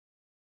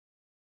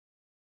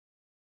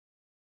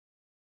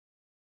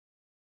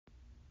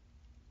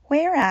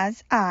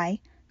Whereas I,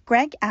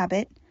 Greg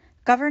Abbott,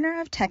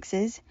 Governor of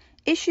Texas,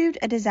 issued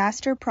a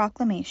disaster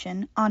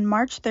proclamation on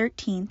March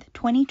 13,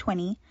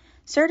 2020,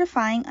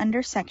 certifying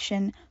under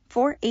Section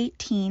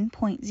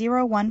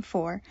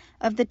 418.014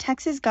 of the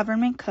Texas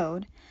Government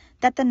Code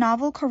that the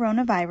novel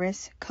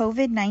coronavirus,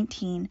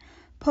 COVID-19,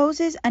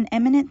 poses an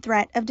imminent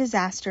threat of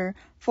disaster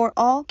for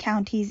all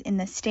counties in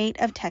the state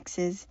of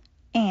Texas,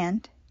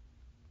 and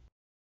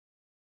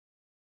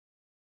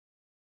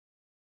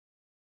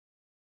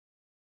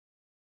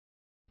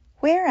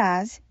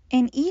whereas,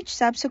 in each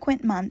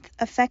subsequent month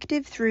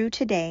effective through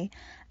today,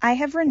 I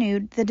have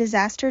renewed the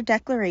disaster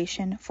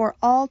declaration for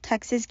all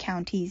Texas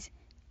counties,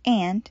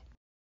 and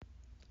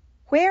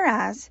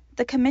whereas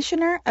the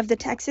Commissioner of the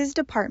Texas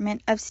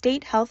Department of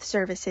State Health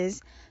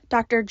Services,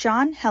 Dr.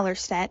 John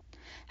Hellerstedt,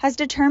 has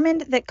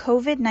determined that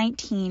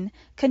COVID-19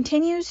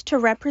 continues to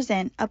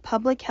represent a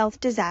public health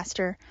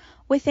disaster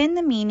within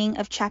the meaning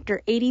of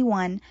Chapter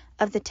 81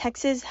 of the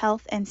Texas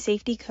Health and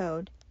Safety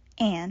Code,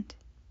 and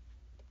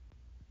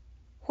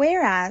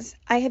whereas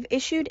I have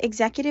issued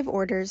executive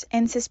orders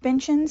and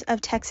suspensions of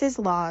Texas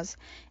laws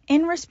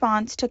in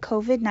response to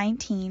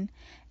COVID-19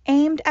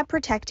 aimed at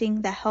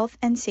protecting the health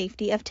and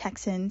safety of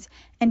Texans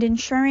and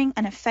ensuring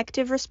an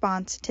effective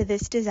response to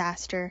this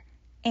disaster,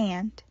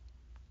 and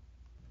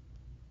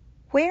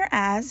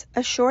whereas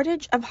a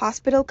shortage of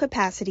hospital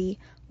capacity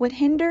would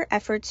hinder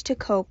efforts to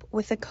cope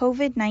with the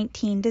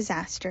COVID-19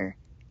 disaster,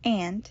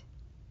 and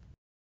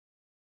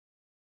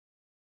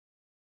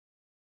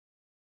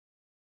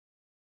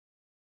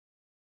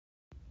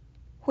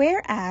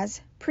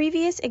whereas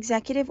previous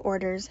executive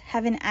orders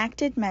have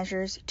enacted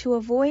measures to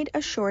avoid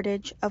a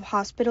shortage of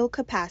hospital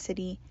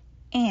capacity,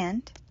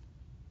 and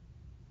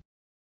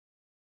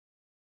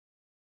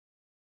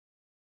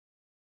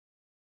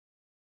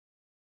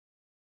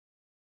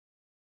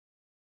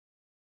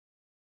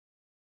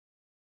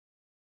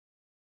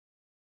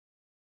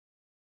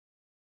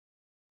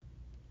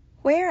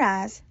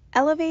whereas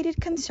elevated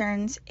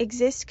concerns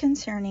exist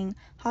concerning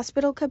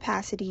hospital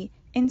capacity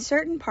in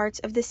certain parts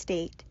of the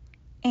state,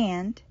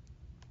 and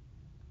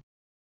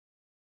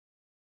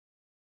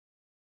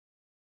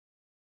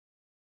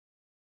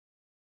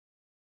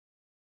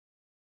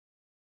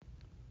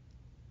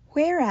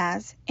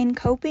whereas in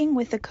coping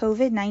with the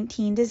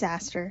COVID-19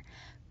 disaster,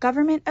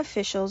 government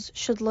officials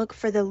should look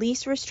for the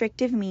least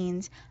restrictive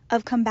means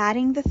of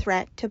combating the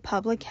threat to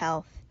public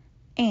health,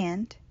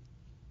 and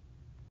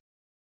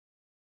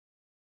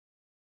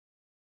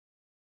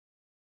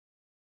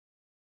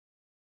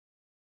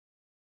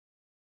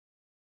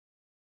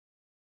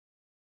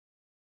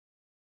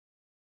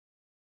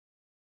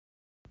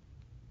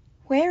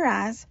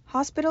whereas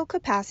hospital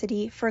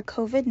capacity for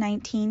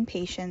COVID-19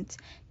 patients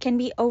can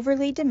be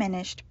overly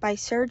diminished by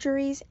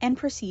surgeries and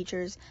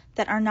procedures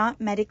that are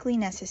not medically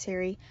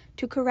necessary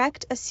to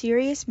correct a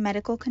serious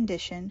medical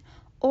condition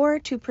or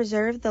to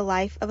preserve the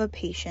life of a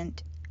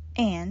patient,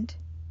 and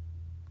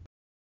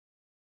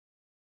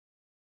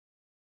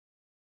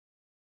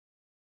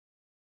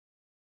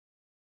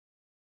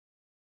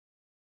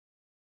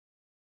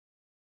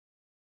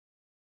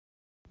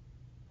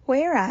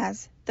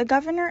whereas the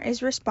governor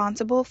is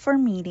responsible for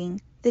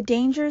meeting the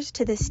dangers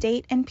to the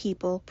state and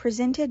people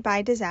presented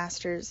by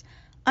disasters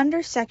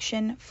under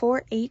Section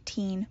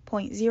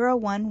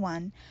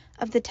 418.011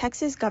 of the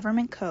Texas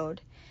Government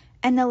Code,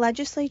 and the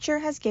legislature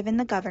has given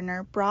the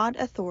governor broad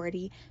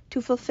authority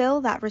to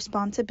fulfill that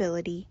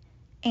responsibility,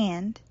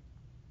 and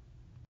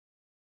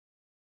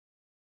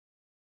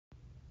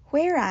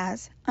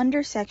whereas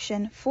under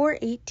Section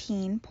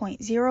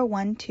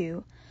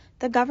 418.012,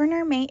 the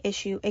governor may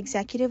issue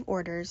executive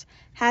orders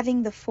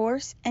having the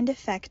force and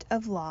effect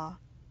of law,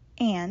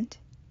 and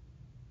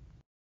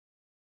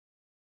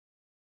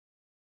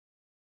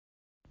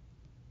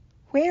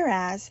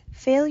whereas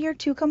failure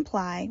to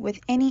comply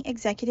with any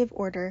executive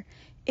order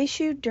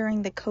issued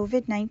during the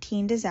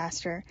COVID-19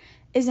 disaster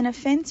is an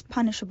offense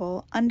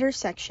punishable under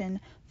Section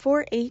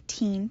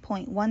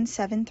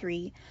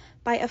 418.173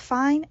 by a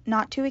fine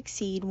not to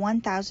exceed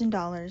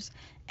 $1,000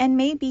 and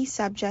may be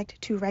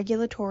subject to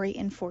regulatory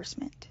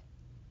enforcement.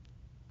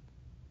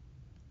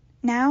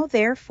 Now,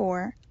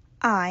 therefore,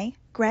 I,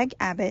 Greg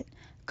Abbott,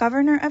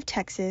 Governor of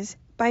Texas,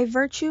 by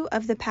virtue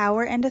of the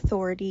power and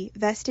authority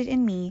vested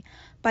in me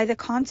by the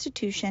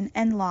Constitution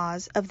and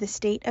laws of the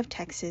state of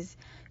Texas,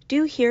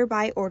 do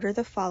hereby order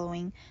the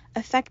following,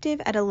 effective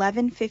at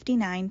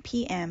 11:59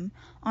 p.m.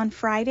 on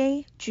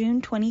Friday,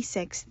 June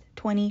 26,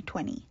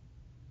 2020.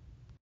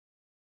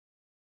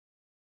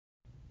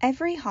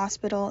 Every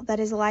hospital that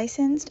is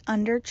licensed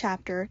under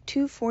Chapter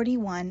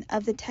 241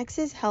 of the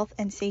Texas Health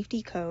and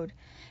Safety Code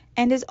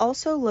and is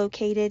also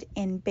located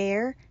in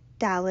Bexar,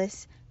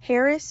 Dallas,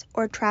 Harris,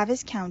 or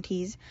Travis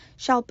counties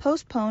shall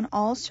postpone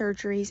all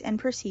surgeries and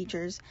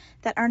procedures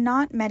that are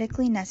not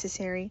medically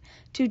necessary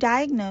to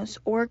diagnose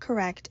or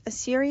correct a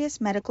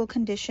serious medical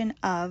condition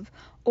of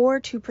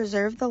or to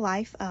preserve the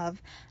life of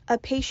a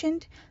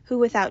patient who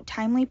without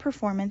timely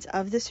performance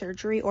of the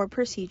surgery or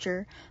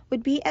procedure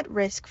would be at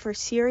risk for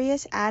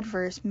serious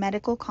adverse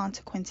medical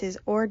consequences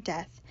or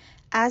death,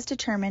 as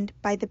determined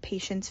by the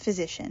patient's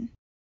physician.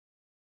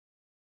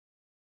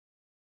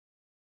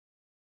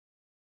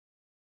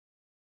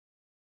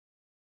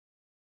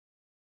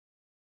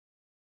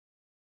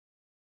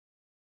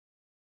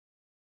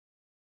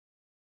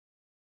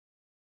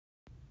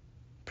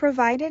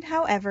 Provided,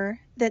 however,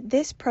 that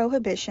this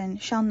prohibition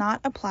shall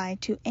not apply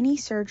to any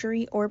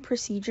surgery or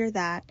procedure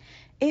that,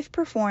 if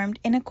performed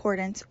in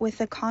accordance with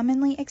the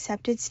commonly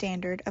accepted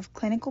standard of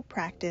clinical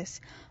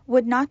practice,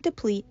 would not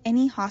deplete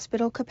any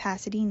hospital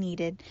capacity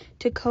needed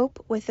to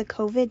cope with the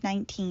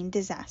COVID-19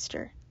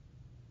 disaster.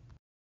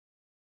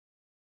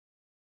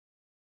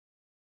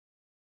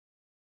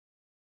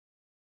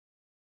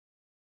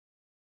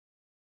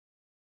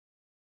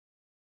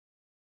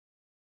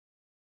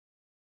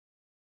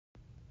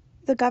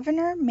 The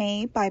governor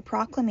may, by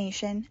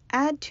proclamation,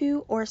 add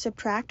to or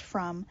subtract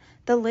from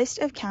the list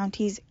of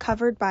counties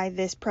covered by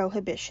this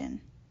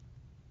prohibition.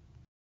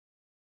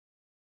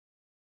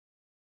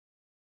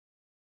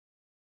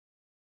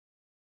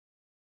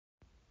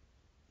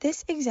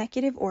 This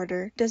executive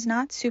order does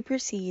not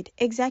supersede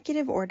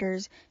Executive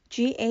Orders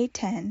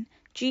GA-10,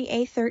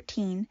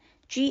 GA-13,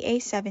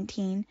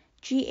 GA-17,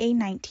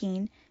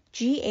 GA-19,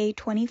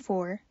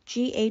 GA-24,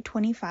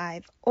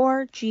 GA-25,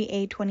 or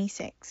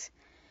GA-26.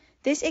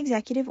 This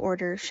executive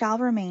order shall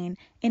remain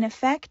in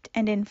effect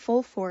and in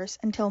full force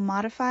until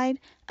modified,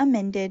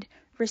 amended,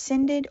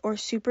 rescinded, or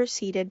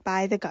superseded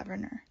by the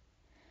governor.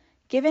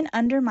 Given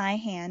under my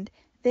hand,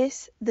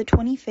 this, the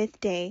 25th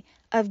day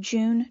of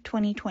June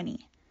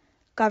 2020.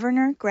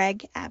 Governor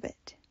Greg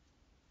Abbott.